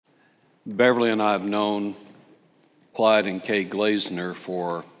Beverly and I have known Clyde and Kay Glazner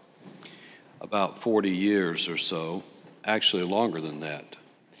for about 40 years or so, actually longer than that.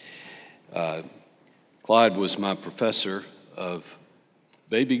 Clyde was my professor of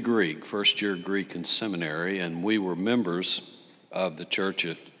baby Greek, first year Greek in seminary, and we were members of the church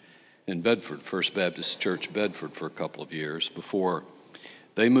in Bedford, First Baptist Church Bedford, for a couple of years before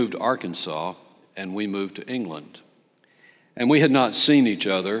they moved to Arkansas and we moved to England. And we had not seen each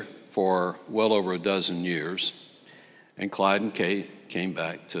other for well over a dozen years, and Clyde and Kay came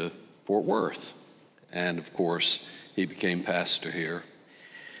back to Fort Worth. And of course, he became pastor here.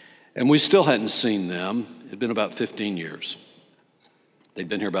 And we still hadn't seen them. It had been about 15 years. They'd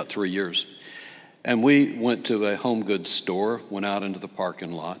been here about 3 years. And we went to a home goods store, went out into the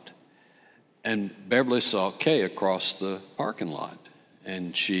parking lot, and Beverly saw Kay across the parking lot.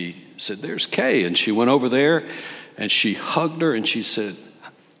 And she said, "There's Kay." And she went over there and she hugged her and she said,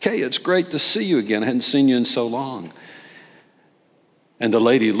 "Kay, it's great to see you again. I hadn't seen you in so long." And the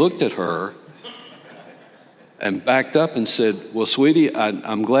lady looked at her and backed up and said, "Well, sweetie,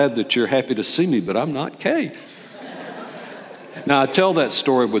 I'm glad that you're happy to see me, but I'm not Kay." Now, I tell that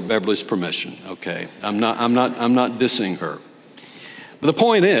story with Beverly's permission, okay? I'm not dissing her. But the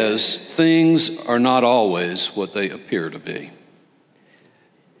point is, things are not always what they appear to be,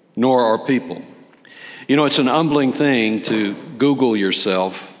 nor are people. You know, it's an humbling thing to Google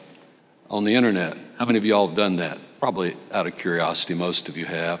yourself on the internet. How many of y'all have done that? Probably out of curiosity, most of you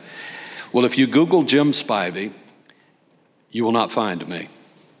have. Well, if you Google Jim Spivey, you will not find me.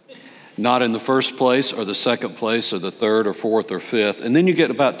 Not in the first place or the second place or the third or fourth or fifth. And then you get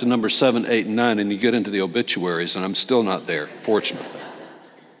about to number 7, 8, and 9, and you get into the obituaries, and I'm still not there, fortunately.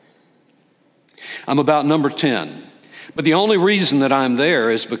 I'm about number 10. But the only reason that I'm there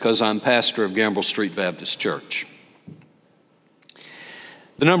is because I'm pastor of Gambrel Street Baptist Church.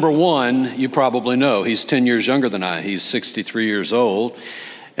 The number 1, you probably know. He's 10 years younger than I. He's 63 years old.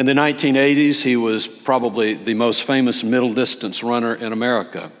 In the 1980s, he was probably the most famous middle distance runner in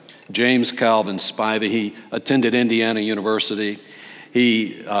America. James Calvin Spivey. He attended Indiana University.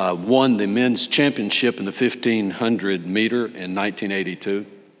 He won the men's championship in the 1500 meter in 1982.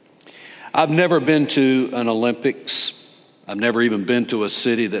 I've never been to an Olympics. I've never even been to a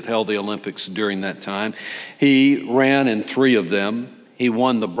city that held the Olympics during that time. He ran in 3 of them. He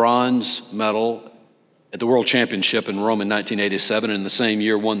won the bronze medal at the World Championship in Rome in 1987, and in the same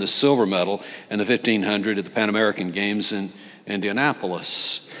year won the silver medal in the 1500 at the Pan American Games in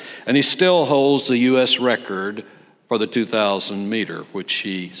Indianapolis. And he still holds the U.S. record for the 2,000 meter, which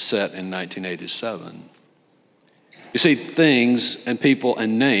he set in 1987. You see, things and people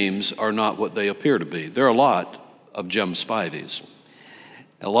and names are not what they appear to be. There are a lot of Jim Spiveys,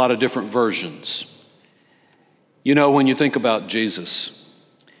 a lot of different versions. You know, when you think about Jesus,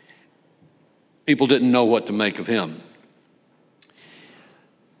 people didn't know what to make of him.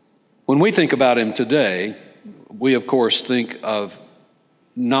 When we think about him today, we of course think of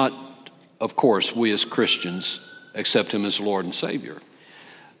we as Christians accept him as Lord and Savior.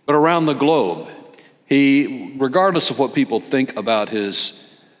 But around the globe, he, regardless of what people think about his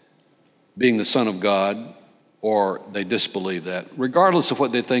being the Son of God, or they disbelieve that, regardless of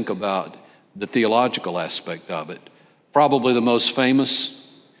what they think about the theological aspect of it, probably the most famous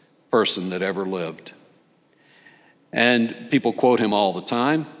person that ever lived. And people quote him all the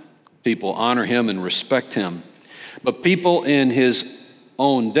time. People honor him and respect him. But people in his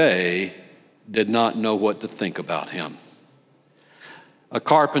own day did not know what to think about him. A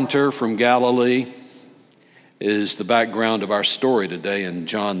carpenter from Galilee is the background of our story today in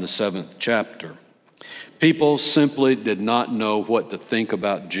John, the 7th chapter. People simply did not know what to think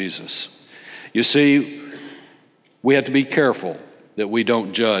about Jesus. You see, we have to be careful that we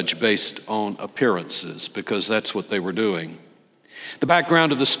don't judge based on appearances, because that's what they were doing. The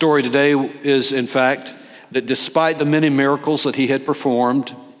background of the story today is, in fact, that despite the many miracles that he had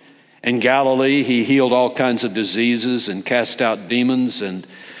performed in Galilee, he healed all kinds of diseases and cast out demons and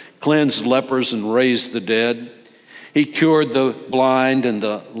cleansed lepers and raised the dead. He cured the blind and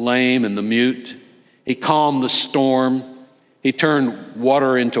the lame and the mute. He calmed the storm. He turned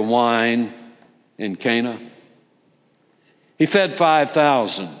water into wine in Cana. He fed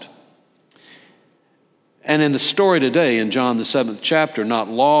 5,000. And in the story today, in John the 7th chapter, not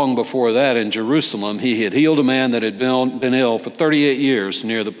long before that in Jerusalem, he had healed a man that had been ill for 38 years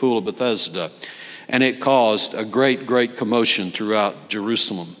near the pool of Bethesda. And it caused a great, great commotion throughout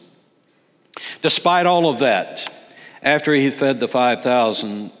Jerusalem. Despite all of that, after he fed the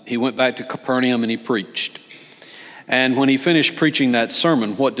 5,000, he went back to Capernaum and he preached. And when he finished preaching that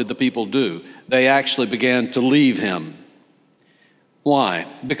sermon, what did the people do? They actually began to leave him. Why?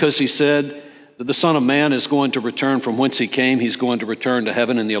 Because he said that the Son of Man is going to return from whence he came. He's going to return to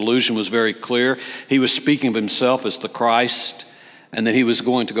heaven, and the allusion was very clear. He was speaking of himself as the Christ, and that he was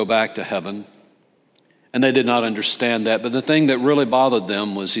going to go back to heaven. And they did not understand that. But the thing that really bothered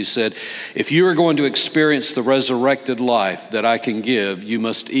them was he said, if you are going to experience the resurrected life that I can give, you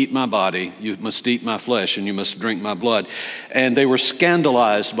must eat my body, you must eat my flesh, and you must drink my blood. And they were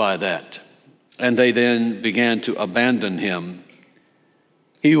scandalized by that. And they then began to abandon him.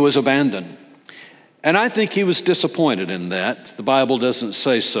 He was abandoned. And I think he was disappointed in that. The Bible doesn't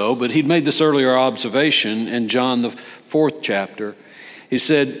say so, but he'd made this earlier observation in John, the 4th chapter. He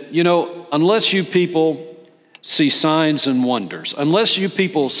said, unless you people see signs and wonders, unless you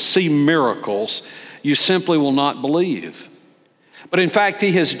people see miracles, you simply will not believe. But in fact,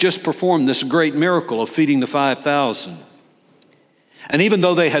 he has just performed this great miracle of feeding the 5,000. And even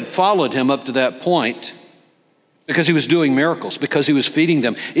though they had followed him up to that point, because he was doing miracles, because he was feeding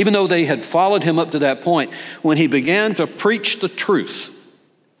them, even though they had followed him up to that point, when he began to preach the truth,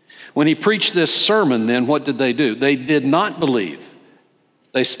 when he preached this sermon, then what did they do? They did not believe.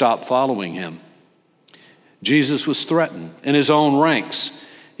 They stopped following him. Jesus was threatened. In his own ranks,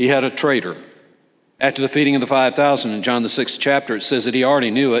 he had a traitor. After the feeding of the 5,000 in John the 6th chapter, it says that he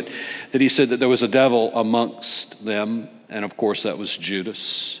already knew it, that he said that there was a devil amongst them, and of course that was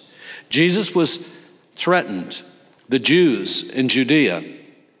Judas. Jesus was threatened. The Jews in Judea,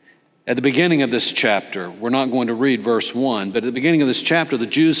 at the beginning of this chapter, we're not going to read verse 1, but at the beginning of this chapter, the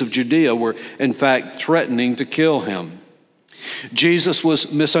Jews of Judea were in fact threatening to kill him. Jesus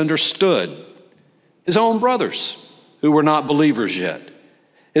was misunderstood. His own brothers, who were not believers yet,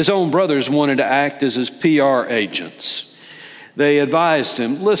 his own brothers wanted to act as his PR agents. They advised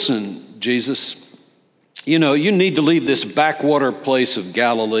him, listen, Jesus, you need to leave this backwater place of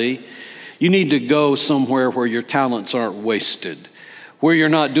Galilee. You need to go somewhere where your talents aren't wasted, where you're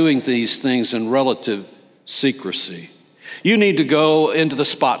not doing these things in relative secrecy. You need to go into the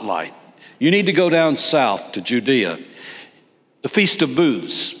spotlight. You need to go down south to Judea. The Feast of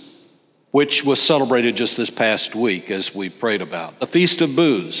Booths, which was celebrated just this past week as we prayed about. The Feast of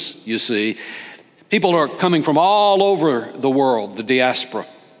Booths, you see. People are coming from all over the world, the diaspora.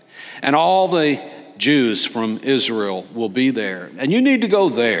 And all the Jews from Israel will be there. And you need to go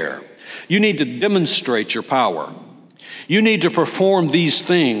there. You need to demonstrate your power. You need to perform these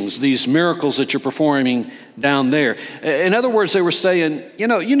things, these miracles that you're performing down there. In other words, they were saying,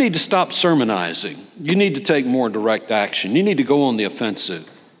 you need to stop sermonizing. You need to take more direct action. You need to go on the offensive.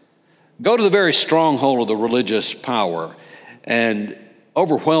 Go to the very stronghold of the religious power and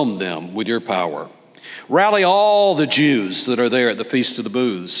overwhelm them with your power. Rally all the Jews that are there at the Feast of the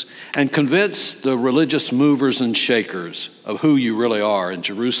Booths and convince the religious movers and shakers of who you really are in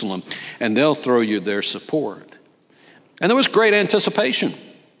Jerusalem, and they'll throw you their support. And there was great anticipation.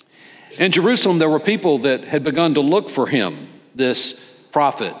 In Jerusalem, there were people that had begun to look for him, this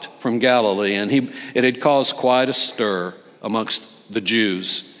prophet from Galilee, and it had caused quite a stir amongst the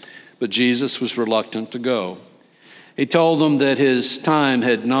Jews. But Jesus was reluctant to go. He told them that his time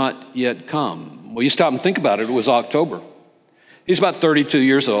had not yet come. Well, you stop and think about it. It was October. He's about 32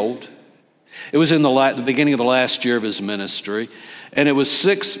 years old. It was in the beginning of the last year of his ministry, and it was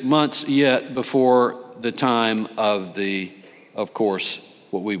 6 months yet before the time of of course,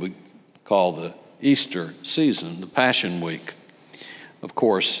 what we would call the Easter season, the Passion Week. Of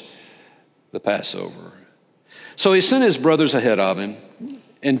course, the Passover. So he sent his brothers ahead of him,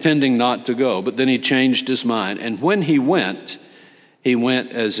 intending not to go, but then he changed his mind. And when he went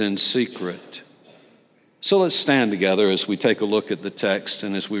as in secret. So let's stand together as we take a look at the text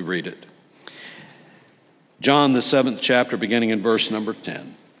and as we read it. John, the 7th chapter, beginning in verse number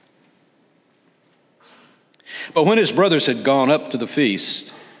 10. But when his brothers had gone up to the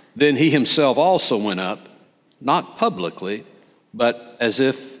feast, then he himself also went up, not publicly, but as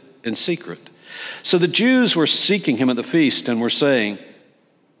if in secret. So the Jews were seeking him at the feast and were saying,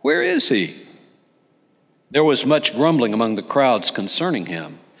 "Where is he?" There was much grumbling among the crowds concerning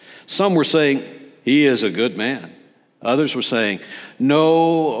him. Some were saying, "He is a good man." Others were saying,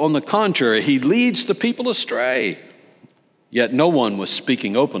 "No, on the contrary, he leads the people astray." Yet no one was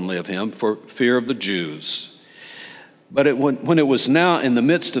speaking openly of him for fear of the Jews. But when it was now in the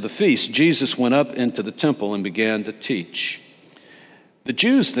midst of the feast, Jesus went up into the temple and began to teach. The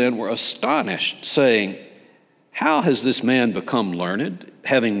Jews then were astonished, saying, "How has this man become learned,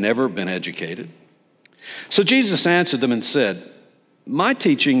 having never been educated?" So Jesus answered them and said, "My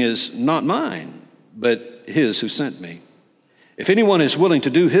teaching is not mine, but his who sent me. If anyone is willing to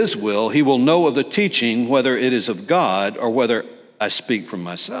do his will, he will know of the teaching, whether it is of God or whether I speak from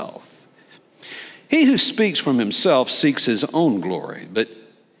myself." He who speaks from himself seeks his own glory, but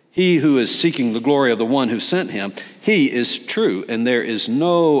he who is seeking the glory of the one who sent him, he is true, and there is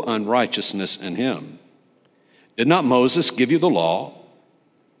no unrighteousness in him. Did not Moses give you the law?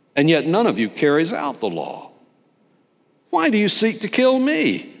 And yet none of you carries out the law. Why do you seek to kill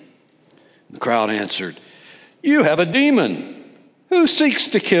me?" The crowd answered, "You have a demon. Who seeks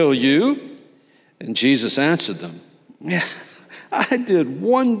to kill you?" And Jesus answered them, "Yeah, I did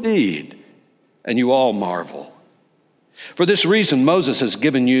one deed, and you all marvel. For this reason, Moses has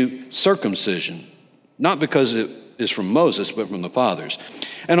given you circumcision, not because it is from Moses, but from the fathers.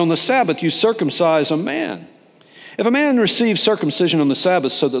 And on the Sabbath, you circumcise a man. If a man receives circumcision on the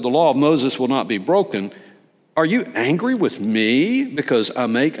Sabbath so that the law of Moses will not be broken, are you angry with me because I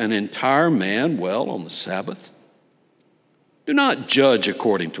make an entire man well on the Sabbath? Do not judge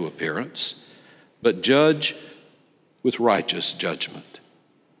according to appearance, but judge with righteous judgment."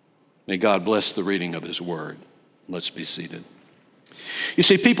 May God bless the reading of his word. Let's be seated. You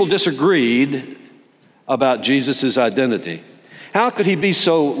see, people disagreed about Jesus' identity. How could he be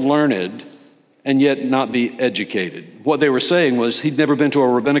so learned and yet not be educated? What they were saying was he'd never been to a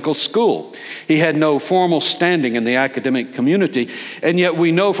rabbinical school. He had no formal standing in the academic community, and yet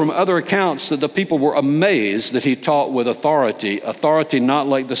we know from other accounts that the people were amazed that he taught with authority not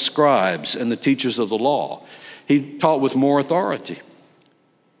like the scribes and the teachers of the law. He taught with more authority.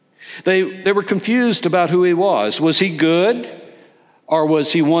 They were confused about who he was. Was he good, or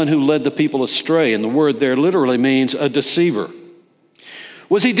was he one who led the people astray? And the word there literally means a deceiver.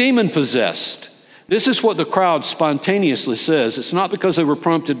 Was he demon-possessed? This is what the crowd spontaneously says. It's not because they were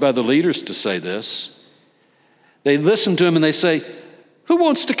prompted by the leaders to say this. They listen to him and they say, "Who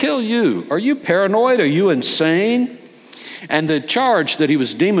wants to kill you? Are you paranoid? Are you insane?" And the charge that he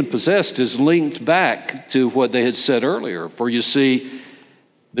was demon-possessed is linked back to what they had said earlier. For you see,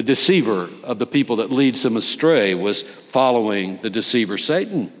 the deceiver of the people that leads them astray was following the deceiver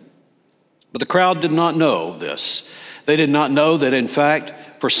Satan. But the crowd did not know this. They did not know that, in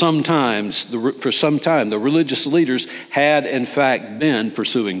fact, for some time, the religious leaders had, in fact, been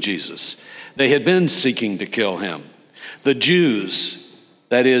pursuing Jesus. They had been seeking to kill him. The Jews,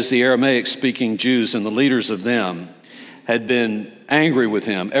 that is, the Aramaic-speaking Jews and the leaders of them, had been angry with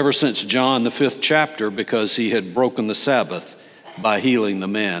him ever since John, the 5th chapter, because he had broken the Sabbath by healing the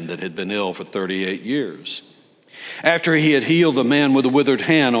man that had been ill for 38 years. After he had healed the man with a withered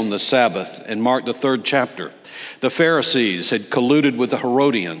hand on the Sabbath in Mark, the 3rd chapter, the Pharisees had colluded with the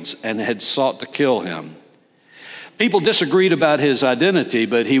Herodians and had sought to kill him. People disagreed about his identity,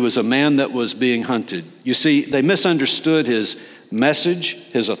 but he was a man that was being hunted. You see, they misunderstood his message,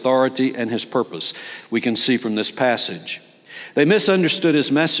 his authority, and his purpose. We can see from this passage. They misunderstood his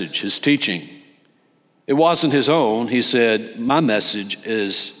message, his teaching. It wasn't his own. He said, "My message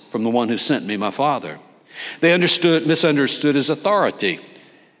is from the one who sent me, my Father." They misunderstood his authority.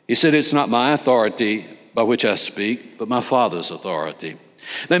 He said, "It's not my authority by which I speak, but my Father's authority."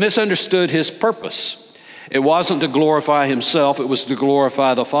 They misunderstood his purpose. It wasn't to glorify himself, it was to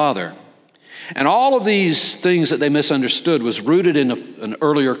glorify the Father. And all of these things that they misunderstood was rooted in an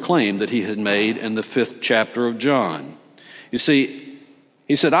earlier claim that he had made in the 5th chapter of John. You see,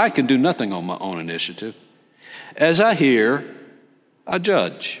 he said, "I can do nothing on my own initiative. As I hear, I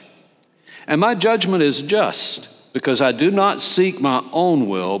judge. And my judgment is just, because I do not seek my own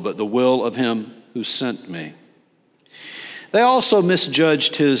will, but the will of him who sent me." They also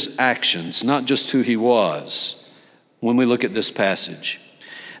misjudged his actions, not just who he was, when we look at this passage.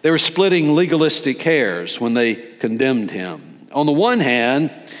 They were splitting legalistic hairs when they condemned him. On the one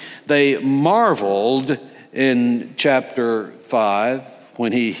hand, they marveled in chapter 5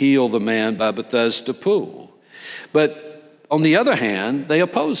 when he healed the man by Bethesda pool. But on the other hand, they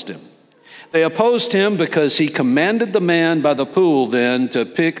opposed him. They opposed him because he commanded the man by the pool then to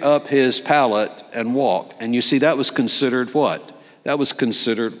pick up his pallet and walk. And you see, that was considered what? That was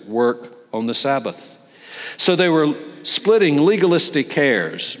considered work on the Sabbath. So they were splitting legalistic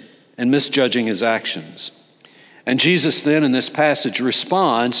hairs and misjudging his actions. And Jesus then in this passage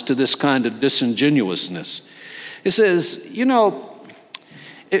responds to this kind of disingenuousness. He says, "You know,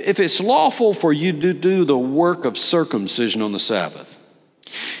 if it's lawful for you to do the work of circumcision on the Sabbath,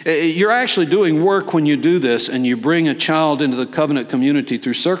 you're actually doing work when you do this and you bring a child into the covenant community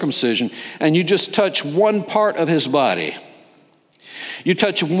through circumcision and you just touch one part of his body. You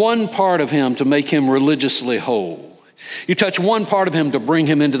touch one part of him to make him religiously whole. You touch one part of him to bring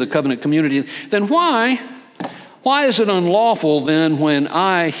him into the covenant community. Then why is it unlawful then when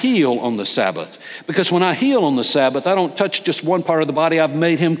I heal on the Sabbath? Because when I heal on the Sabbath, I don't touch just one part of the body. I've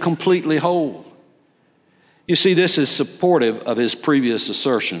made him completely whole." You see, this is supportive of his previous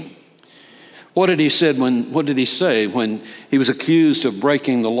assertion. What did he say when he was accused of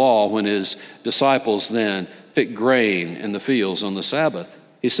breaking the law when his disciples then picked grain in the fields on the Sabbath?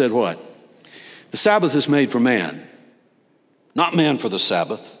 He said what? The Sabbath is made for man, not man for the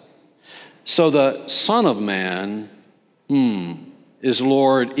Sabbath. So the Son of Man is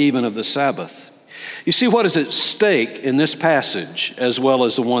Lord even of the Sabbath. You see, what is at stake in this passage, as well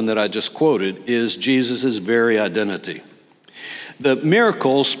as the one that I just quoted, is Jesus' very identity. The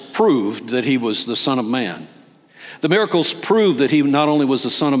miracles proved that he was the Son of Man. The miracles proved that he not only was the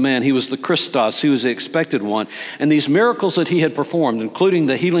Son of Man, he was the Christos, he was the expected one. And these miracles that he had performed, including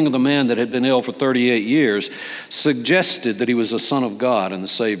the healing of the man that had been ill for 38 years, suggested that he was the Son of God and the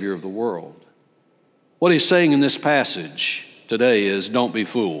Savior of the world. What he's saying in this passage today is, don't be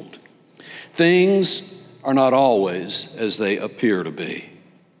fooled. Things are not always as they appear to be.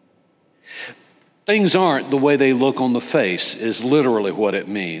 Things aren't the way they look on the face, is literally what it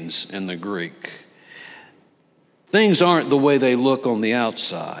means in the Greek. Things aren't the way they look on the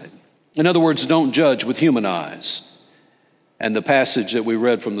outside. In other words, don't judge with human eyes. And the passage that we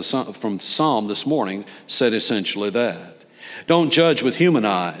read from Psalm this morning said essentially that. Don't judge with human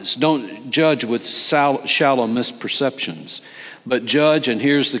eyes. Don't judge with shallow misperceptions. But judge, and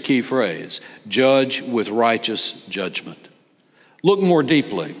here's the key phrase, judge with righteous judgment. Look more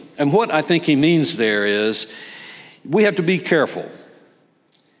deeply. And what I think he means there is we have to be careful.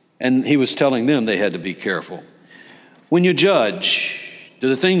 And he was telling them they had to be careful. When you judge, do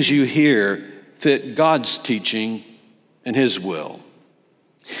the things you hear fit God's teaching and his will?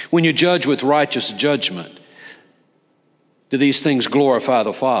 When you judge with righteous judgment, do these things glorify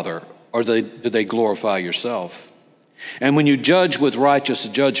the Father, or do they glorify yourself? And when you judge with righteous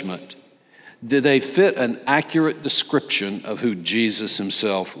judgment, do they fit an accurate description of who Jesus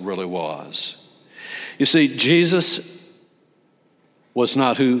himself really was? You see, Jesus was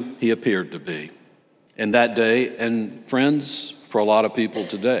not who he appeared to be. In that day, and friends, for a lot of people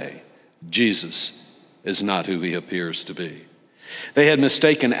today, Jesus is not who he appears to be. They had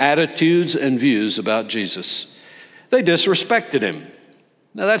mistaken attitudes and views about Jesus. They disrespected him.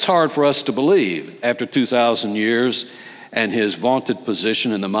 Now that's hard for us to believe after 2,000 years and his vaunted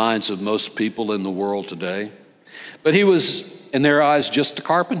position in the minds of most people in the world today. But he was, in their eyes, just a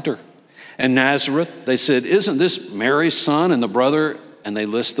carpenter. And Nazareth, they said, isn't this Mary's son and the brother? And they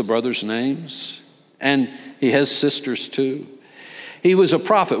list the brothers' names. And he has sisters too. He was a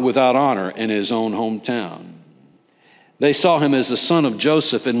prophet without honor in his own hometown. They saw him as the son of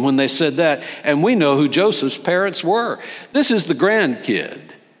Joseph, and when they said that, and we know who Joseph's parents were. This is the grandkid.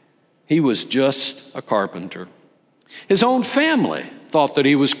 He was just a carpenter. His own family thought that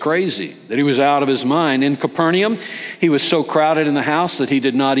he was crazy, that he was out of his mind. In Capernaum, he was so crowded in the house that he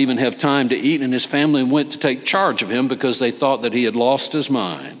did not even have time to eat, and his family went to take charge of him because they thought that he had lost his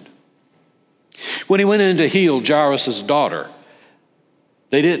mind. When he went in to heal Jairus' daughter,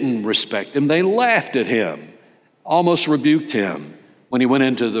 they didn't respect him. They laughed at him, almost rebuked him when he went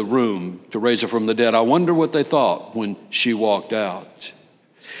into the room to raise her from the dead. I wonder what they thought when she walked out.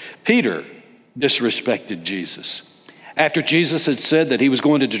 Peter disrespected Jesus. After Jesus had said that he was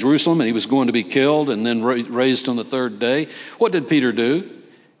going to Jerusalem and he was going to be killed and then raised on the third day, what did Peter do?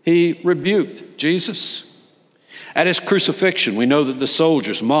 He rebuked Jesus. At his crucifixion, we know that the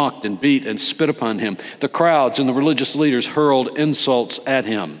soldiers mocked and beat and spit upon him. The crowds and the religious leaders hurled insults at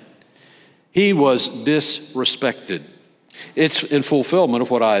him. He was disrespected. It's in fulfillment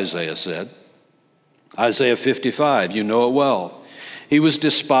of what Isaiah said. Isaiah 55, you know it well. He was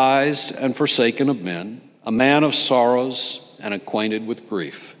despised and forsaken of men, a man of sorrows and acquainted with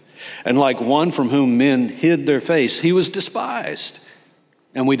grief. And like one from whom men hid their face, he was despised,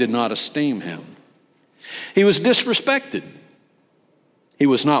 and we did not esteem him. He was disrespected. He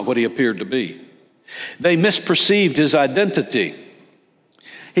was not what he appeared to be. They misperceived his identity.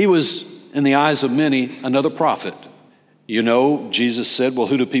 He was, in the eyes of many, another prophet. You know, Jesus said, well,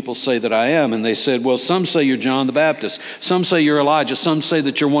 who do people say that I am? And they said, well, some say you're John the Baptist. Some say you're Elijah. Some say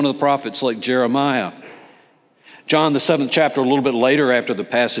that you're one of the prophets like Jeremiah. John, the 7th chapter, a little bit later after the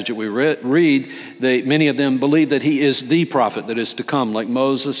passage that we read, many of them believe that he is the prophet that is to come, like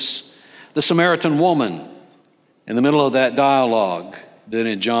Moses. The Samaritan woman, in the middle of that dialogue, then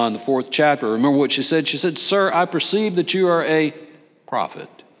in John, the 4th chapter, remember what she said? She said, sir, I perceive that you are a prophet.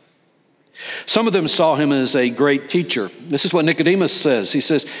 Some of them saw him as a great teacher. This is what Nicodemus says. He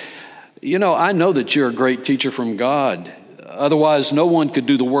says, you know, I know that you're a great teacher from God. Otherwise, no one could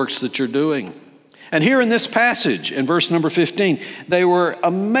do the works that you're doing. And here in this passage, in verse number 15, they were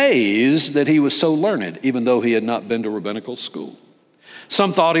amazed that he was so learned, even though he had not been to rabbinical school.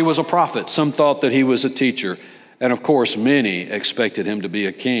 Some thought he was a prophet. Some thought that he was a teacher. And of course, many expected him to be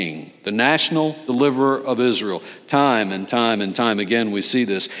a king, the national deliverer of Israel. Time and time and time again, we see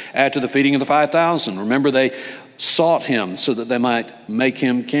this. After the feeding of the 5,000, remember, they sought him so that they might make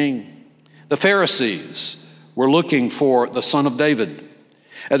him king. The Pharisees were looking for the Son of David.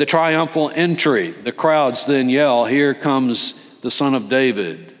 At the triumphal entry, the crowds then yell, "Here comes the Son of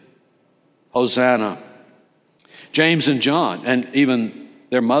David, Hosanna." James and John, and even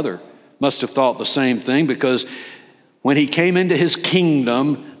their mother, must have thought the same thing, because when he came into his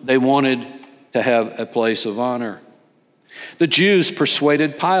kingdom, they wanted to have a place of honor. The Jews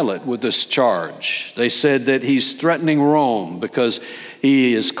persuaded Pilate with this charge. They said that he's threatening Rome because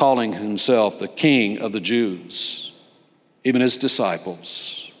he is calling himself the King of the Jews. Even his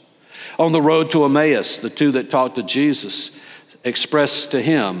disciples. On the road to Emmaus, the two that talked to Jesus expressed to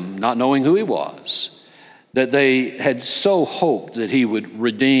him, not knowing who he was, that they had so hoped that he would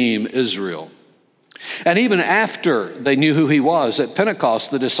redeem Israel. And even after they knew who he was, at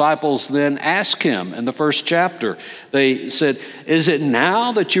Pentecost, the disciples then asked him in the first chapter, they said, "Is it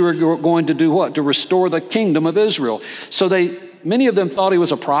now that you are going to do what? To restore the kingdom of Israel?" So many of them thought he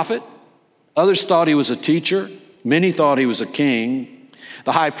was a prophet. Others thought he was a teacher. Many thought he was a king.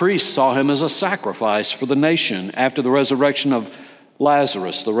 The high priest saw him as a sacrifice for the nation after the resurrection of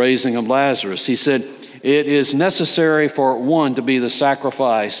Lazarus, the raising of Lazarus. He said, "It is necessary for one to be the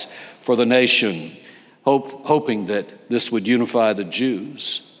sacrifice for the nation," hoping that this would unify the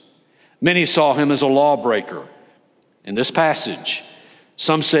Jews. Many saw him as a lawbreaker. In this passage,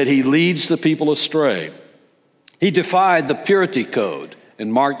 some said he leads the people astray. He defied the purity code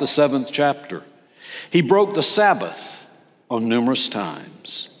in Mark the 7th chapter. He broke the Sabbath on numerous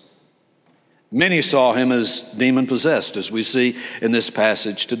times. Many saw him as demon-possessed, as we see in this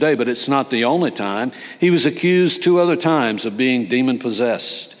passage today, but it's not the only time. He was accused 2 other times of being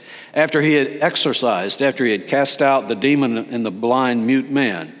demon-possessed. After he had cast out the demon in the blind mute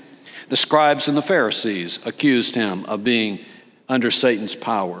man, the scribes and the Pharisees accused him of being under Satan's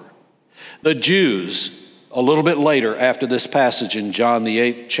power. The Jews, a little bit later after this passage in John the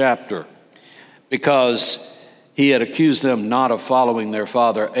 8th chapter, because he had accused them not of following their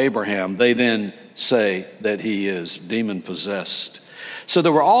father Abraham, they then say that he is demon-possessed. So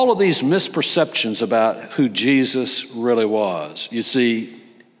there were all of these misperceptions about who Jesus really was. You see,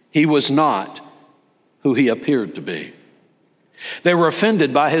 he was not who he appeared to be. They were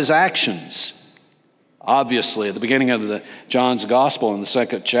offended by his actions. Obviously, at the beginning of John's gospel in the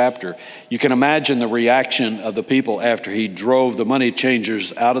 2nd chapter, you can imagine the reaction of the people after he drove the money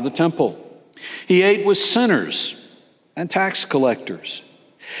changers out of the temple. He ate with sinners and tax collectors.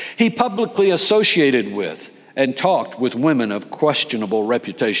 He publicly associated with and talked with women of questionable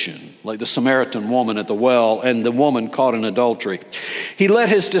reputation, like the Samaritan woman at the well and the woman caught in adultery. He let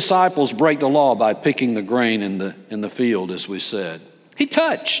his disciples break the law by picking the grain in the field, as we said. He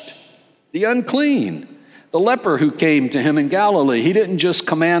touched the unclean, the leper who came to him in Galilee. He didn't just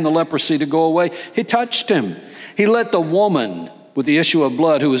command the leprosy to go away. He touched him. He let the woman with the issue of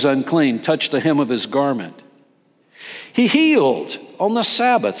blood who was unclean touch the hem of his garment. He healed on the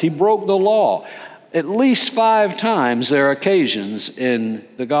Sabbath. He broke the law. At least 5 times there are occasions in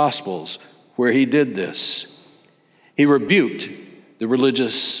the Gospels where he did this. He rebuked the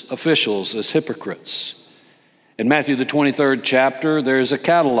religious officials as hypocrites. In Matthew the 23rd chapter, there's a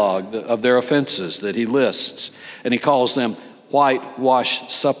catalog of their offenses that he lists, and he calls them whitewashed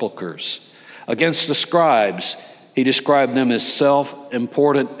sepulchres. Against the scribes, he described them as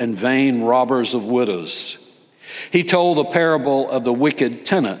self-important and vain robbers of widows. He told the parable of the wicked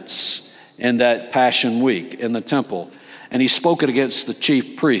tenants in that Passion Week in the temple, and he spoke it against the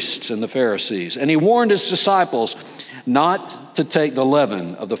chief priests and the Pharisees. And he warned his disciples not to take the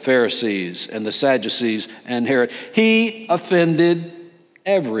leaven of the Pharisees and the Sadducees and Herod. He offended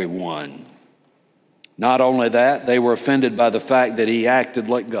everyone. Not only that, they were offended by the fact that he acted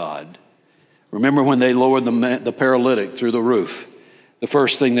like God. Remember when they lowered the paralytic through the roof? The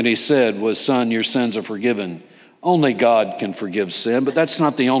first thing that he said was, "Son, your sins are forgiven." Only God can forgive sin, but that's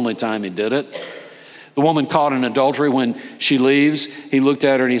not the only time he did it. The woman caught in adultery, when she leaves, he looked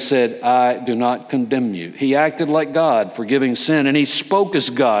at her and he said, "I do not condemn you." He acted like God, forgiving sin, and he spoke as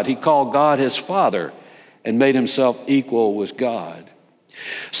God. He called God his Father and made himself equal with God.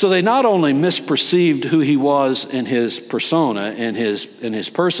 So they not only misperceived who he was in his persona, in his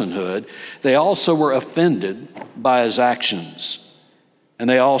personhood, they also were offended by his actions, and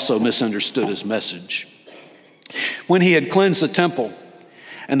they also misunderstood his message. When he had cleansed the temple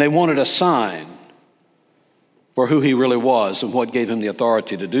and they wanted a sign, for who he really was and what gave him the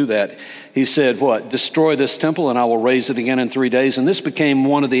authority to do that. He said, what? Destroy this temple and I will raise it again in 3 days. And this became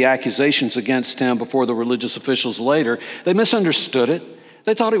one of the accusations against him before the religious officials later. They misunderstood it.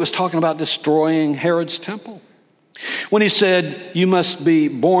 They thought he was talking about destroying Herod's temple. When he said, you must be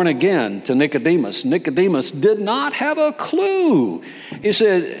born again to Nicodemus, Nicodemus did not have a clue. He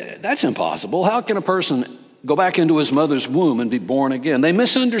said, that's impossible. How can a person go back into his mother's womb and be born again? They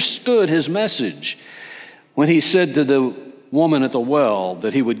misunderstood his message. When he said to the woman at the well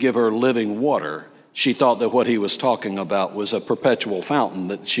that he would give her living water, she thought that what he was talking about was a perpetual fountain,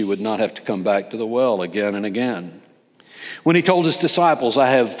 that she would not have to come back to the well again and again. When he told his disciples, I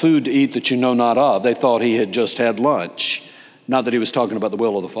have food to eat that you know not of, they thought he had just had lunch, not that he was talking about the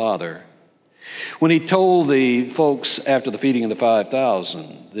will of the Father. When he told the folks after the feeding of the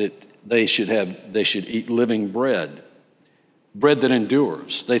 5,000 that they should eat living bread that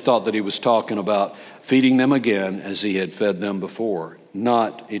endures, they thought that he was talking about feeding them again as he had fed them before,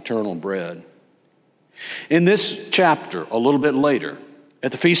 not eternal bread. In this chapter, a little bit later,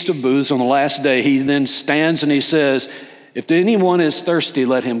 at the Feast of Booths on the last day, he then stands and he says, if anyone is thirsty,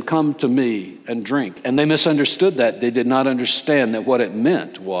 let him come to me and drink. And they misunderstood that. They did not understand that what it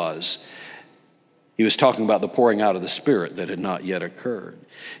meant was he was talking about the pouring out of the Spirit that had not yet occurred.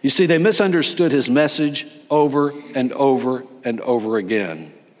 You see, they misunderstood his message over and over and over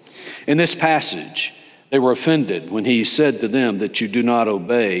again. In this passage, they were offended when he said to them that you do not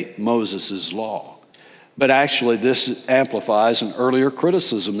obey Moses' law. But actually, this amplifies an earlier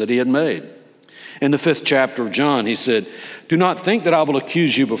criticism that he had made. In the 5th chapter of John, he said, do not think that I will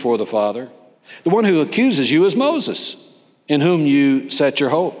accuse you before the Father. The one who accuses you is Moses, in whom you set your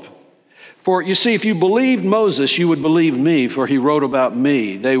hope. For you see, if you believed Moses, you would believe me, for he wrote about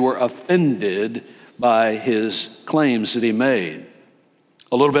me. They were offended by his claims that he made.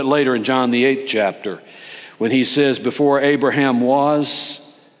 A little bit later in John, the 8th chapter, when he says, before Abraham was,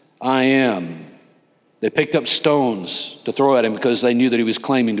 I am. They picked up stones to throw at him because they knew that he was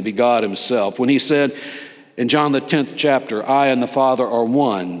claiming to be God himself. When he said in John, the 10th chapter, I and the Father are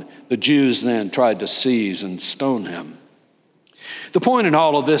one, the Jews then tried to seize and stone him. The point in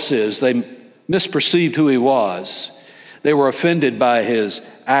all of this is they misperceived who he was. They were offended by his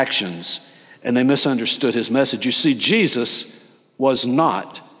actions, and they misunderstood his message. You see, Jesus was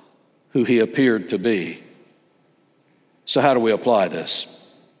not who he appeared to be. So how do we apply this?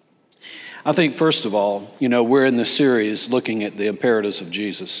 I think, first of all, we're in this series looking at the imperatives of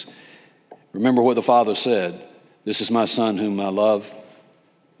Jesus. Remember what the Father said, this is my Son whom I love.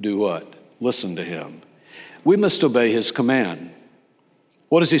 Do what? Listen to him. We must obey his command.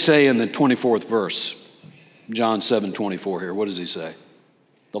 What does he say in the 24th verse? John 7:24 here. What does he say?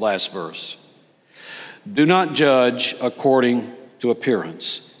 The last verse. Do not judge according to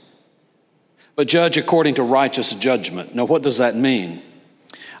appearance, but judge according to righteous judgment. Now, what does that mean?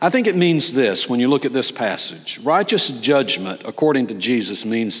 I think it means this when you look at this passage. Righteous judgment, according to Jesus,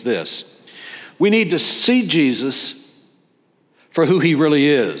 means this. We need to see Jesus for who he really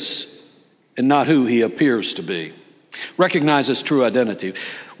is and not who he appears to be. Recognize his true identity.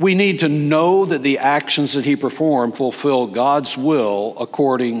 We need to know that the actions that he performed fulfill God's will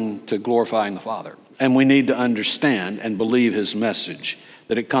according to glorifying the Father. And we need to understand and believe his message,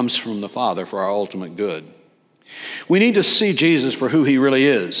 that it comes from the Father for our ultimate good. We need to see Jesus for who he really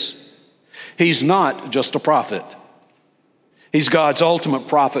is. He's not just a prophet. He's God's ultimate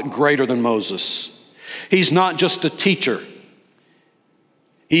prophet, greater than Moses. He's not just a teacher.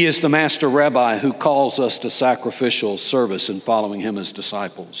 He is the master rabbi who calls us to sacrificial service in following him as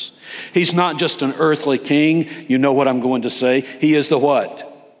disciples. He's not just an earthly king. You know what I'm going to say. He is the what?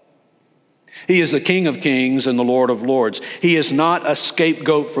 He is the King of kings and the Lord of lords. He is not a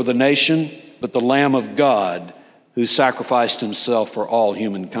scapegoat for the nation, but the Lamb of God who sacrificed himself for all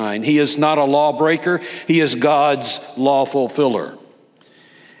humankind. He is not a lawbreaker. He is God's law fulfiller.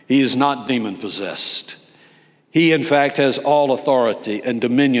 He is not demon-possessed. He, in fact, has all authority and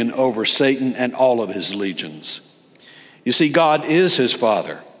dominion over Satan and all of his legions. You see, God is his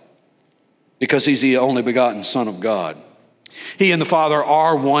Father because he's the only begotten Son of God. He and the Father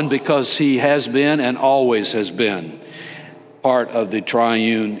are one because he has been and always has been part of the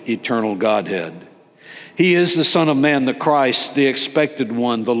triune eternal Godhead. He is the Son of Man, the Christ, the expected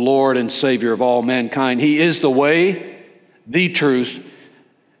one, the Lord and Savior of all mankind. He is the way, the truth,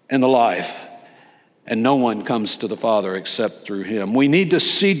 and the life. And no one comes to the Father except through him. We need to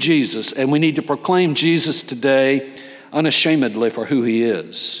see Jesus, and we need to proclaim Jesus today unashamedly for who he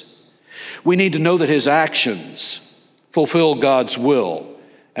is. We need to know that his actions fulfill God's will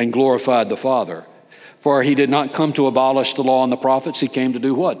and glorified the Father. For he did not come to abolish the law and the prophets. He came to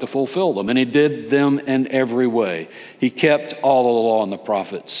do what? To fulfill them. And he did them in every way. He kept all of the law and the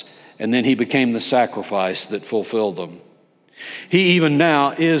prophets. And then he became the sacrifice that fulfilled them. He even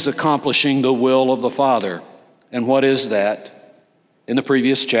now is accomplishing the will of the Father. And what is that? In the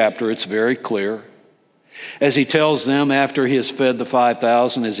previous chapter, it's very clear. As he tells them after he has fed the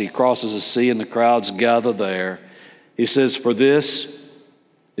 5,000, as he crosses the sea and the crowds gather there, he says, "For this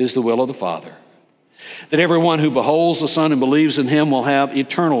is the will of the Father, that everyone who beholds the Son and believes in him will have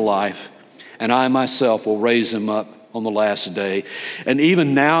eternal life, and I myself will raise him up on the last day." And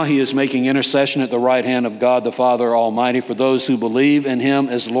even now he is making intercession at the right hand of God the Father Almighty for those who believe in him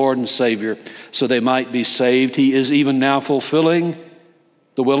as Lord and Savior, so they might be saved. He is even now fulfilling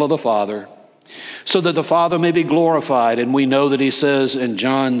the will of the Father, so that the Father may be glorified. And we know that he says in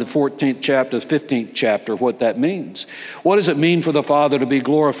John, the 14th chapter, 15th chapter, what that means. What does it mean for the Father to be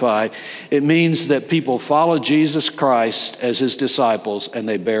glorified? It means that people follow Jesus Christ as his disciples and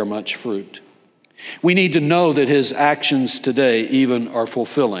they bear much fruit. We need to know that his actions today even are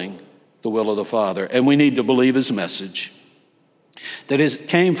fulfilling the will of the Father. And we need to believe his message, that it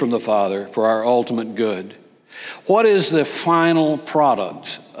came from the Father for our ultimate good. What is the final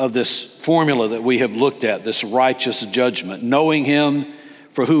product of this formula that we have looked at, this righteous judgment? Knowing him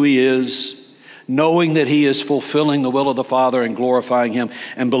for who he is, knowing that he is fulfilling the will of the Father and glorifying him,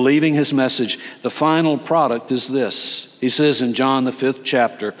 and believing his message. The final product is this. He says in John, the 5th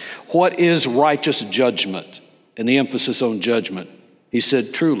chapter, what is righteous judgment? And the emphasis on judgment. He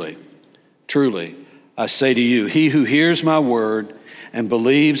said, "Truly, truly, I say to you, he who hears my word and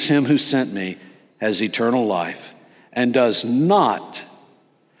believes him who sent me has eternal life and does not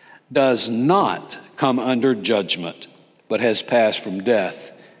come under judgment, but has passed from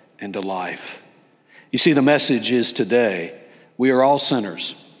death into life." You see, the message is today, we are all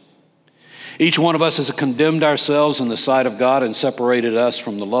sinners. Each one of us has condemned ourselves in the sight of God and separated us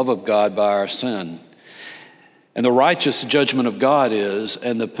from the love of God by our sin. And the righteous judgment of God is,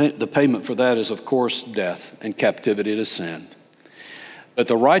 and the payment for that is, of course, death and captivity to sin. But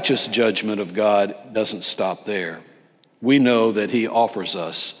the righteous judgment of God doesn't stop there. We know that he offers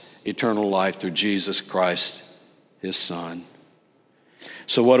us eternal life through Jesus Christ, his Son.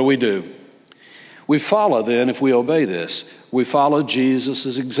 So what do? We follow then, if we obey this, we follow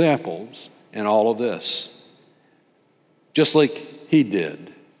Jesus' examples in all of this, just like he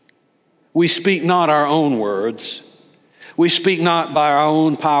did. We speak not our own words. We speak not by our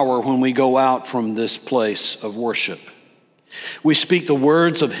own power when we go out from this place of worship. We speak the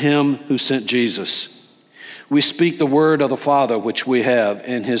words of him who sent Jesus. We speak the word of the Father which we have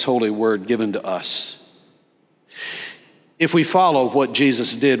in his holy word given to us. If we follow what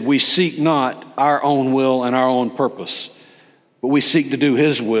Jesus did, we seek not our own will and our own purpose, but we seek to do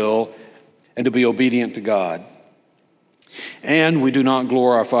his will and to be obedient to God. And we do not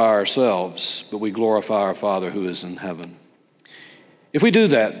glorify ourselves, but we glorify our Father who is in heaven. If we do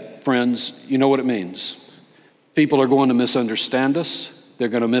that, friends, you know what it means. People are going to misunderstand us. They're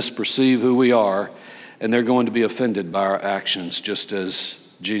going to misperceive who we are, and they're going to be offended by our actions, just as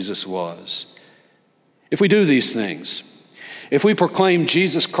Jesus was. If we do these things, if we proclaim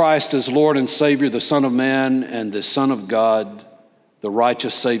Jesus Christ as Lord and Savior, the Son of Man and the Son of God, the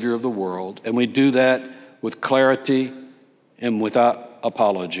righteous Savior of the world, and we do that with clarity and without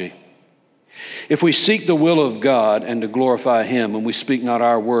apology. If we seek the will of God and to glorify him, and we speak not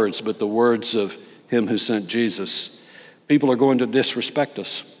our words, but the words of him who sent Jesus, people are going to disrespect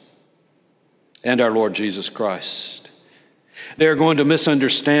us and our Lord Jesus Christ. They are going to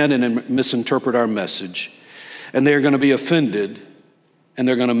misunderstand and misinterpret our message, and they're going to be offended, and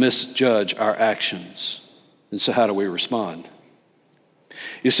they're going to misjudge our actions. And so how do we respond?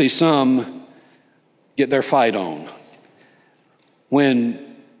 You see, some get their fight on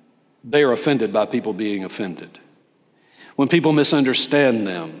when they are offended by people being offended. When people misunderstand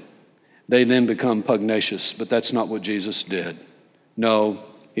them, they then become pugnacious, but that's not what Jesus did. No,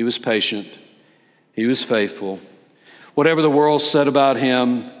 he was patient. He was faithful. Whatever the world said about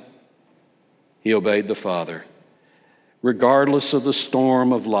him, he obeyed the Father. Regardless of the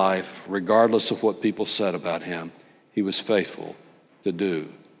storm of life, regardless of what people said about him, he was faithful to do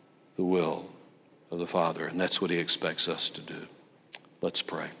the will of the Father, and that's what he expects us to do. Let's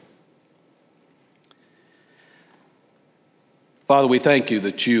pray. Father, we thank you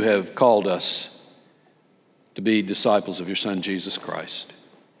that you have called us to be disciples of your Son, Jesus Christ.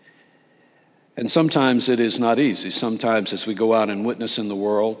 And sometimes it is not easy. Sometimes as we go out and witness in the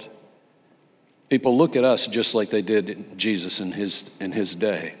world, people look at us just like they did Jesus in his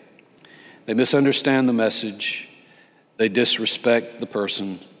day. They misunderstand the message. They disrespect the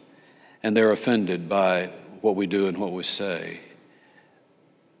person. and they're offended by what we do and what we say.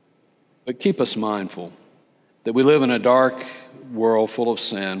 But keep us mindful that we live in a dark world full of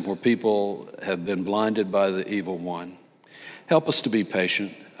sin where people have been blinded by the evil one. Help us to be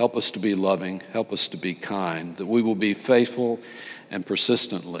patient. Help us to be loving. Help us to be kind, that we will be faithful and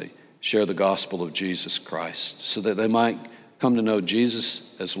persistently share the gospel of Jesus Christ so that they might come to know Jesus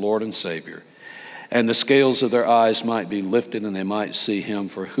as Lord and Savior, and the scales of their eyes might be lifted and they might see him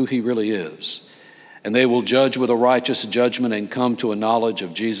for who he really is. And they will judge with a righteous judgment and come to a knowledge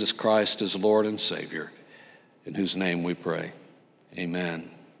of Jesus Christ as Lord and Savior, in whose name we pray. Amen.